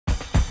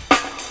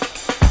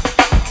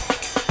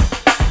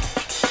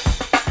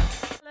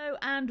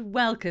and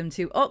welcome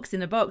to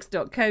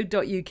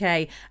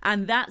Oxinabox.co.uk,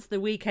 and that's the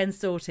weekend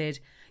sorted.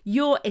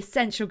 Your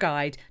essential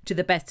guide to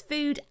the best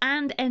food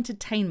and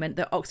entertainment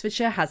that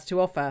Oxfordshire has to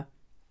offer.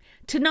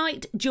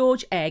 Tonight,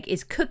 George Egg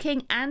is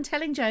cooking and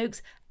telling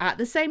jokes at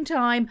the same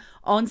time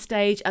on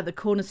stage at the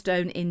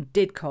Cornerstone in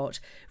Didcot.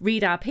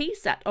 Read our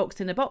piece at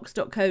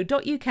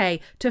oxinabox.co.uk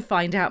to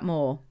find out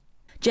more.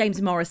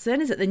 James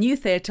Morrison is at the New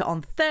Theatre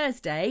on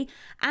Thursday,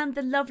 and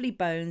The Lovely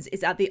Bones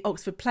is at the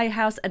Oxford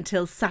Playhouse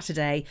until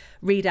Saturday.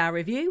 Read our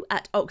review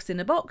at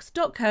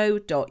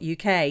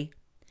oxinabox.co.uk.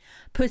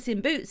 Puss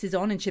in Boots is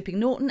on in Chipping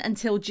Norton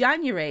until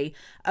January.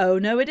 Oh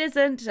no it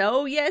isn't.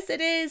 Oh yes it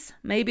is.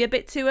 Maybe a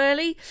bit too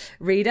early.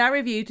 Read our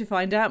review to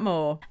find out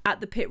more. At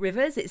the Pit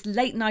Rivers it's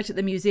late night at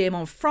the museum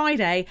on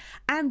Friday,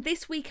 and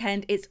this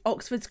weekend it's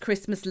Oxford's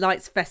Christmas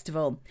Lights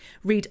Festival.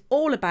 Read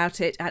all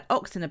about it at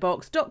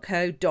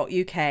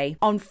oxinabox.co.uk.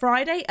 On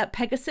Friday at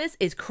Pegasus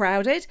is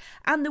Crowded,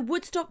 and the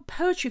Woodstock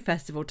Poetry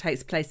Festival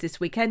takes place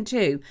this weekend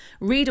too.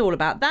 Read all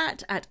about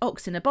that at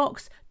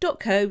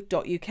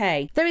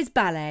oxinabox.co.uk. There is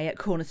ballet at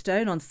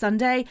Cornerstone on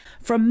Sunday.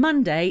 From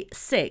Monday,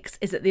 6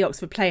 is at the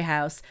Oxford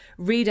Playhouse.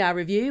 Read our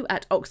review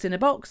at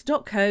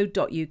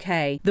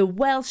oxinabox.co.uk. The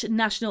Welsh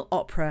National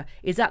Opera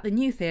is at the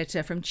New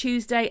Theatre from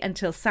Tuesday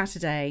until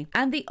Saturday.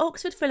 And the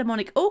Oxford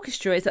Philharmonic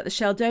Orchestra is at the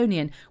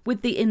Sheldonian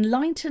with the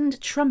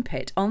Enlightened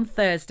Trumpet on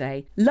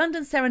Thursday.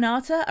 London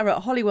Serenata are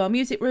at Holywell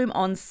Music Room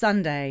on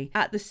Sunday.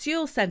 At the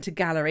Sewell Centre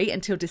Gallery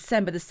until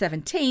December the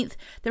 17th,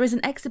 there is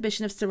an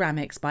exhibition of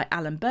ceramics by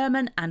Alan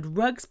Berman and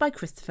rugs by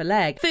Christopher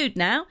Legg. Food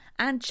now,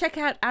 and check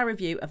out our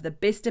review of the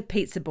Bicester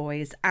Pizza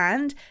Boys,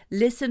 and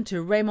listen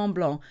to Raymond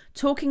Blanc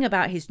talking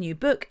about his new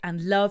book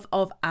and love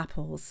of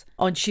apples.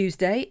 On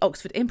Tuesday,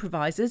 Oxford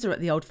Improvisers are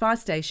at the Old Fire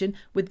Station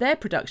with their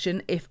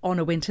production If on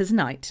a Winter's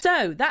Night.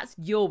 So that's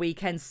your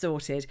weekend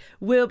sorted.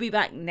 We'll be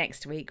back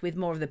next week with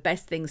more of the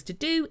best things to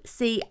do,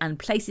 see and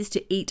places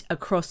to eat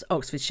across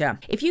Oxfordshire.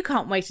 If you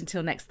can't wait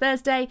until next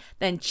Thursday,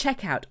 then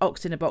check out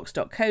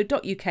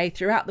oxinabox.co.uk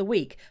throughout the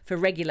week for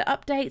regular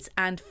updates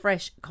and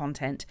fresh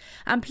content.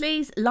 And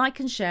please like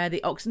and share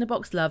the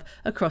Oxinabox love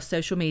across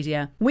social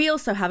media. We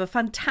also have a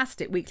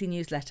fantastic weekly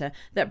newsletter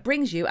that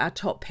brings you our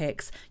top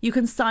picks. You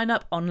can sign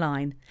up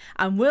online,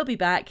 and we'll be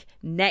back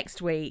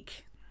next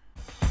week.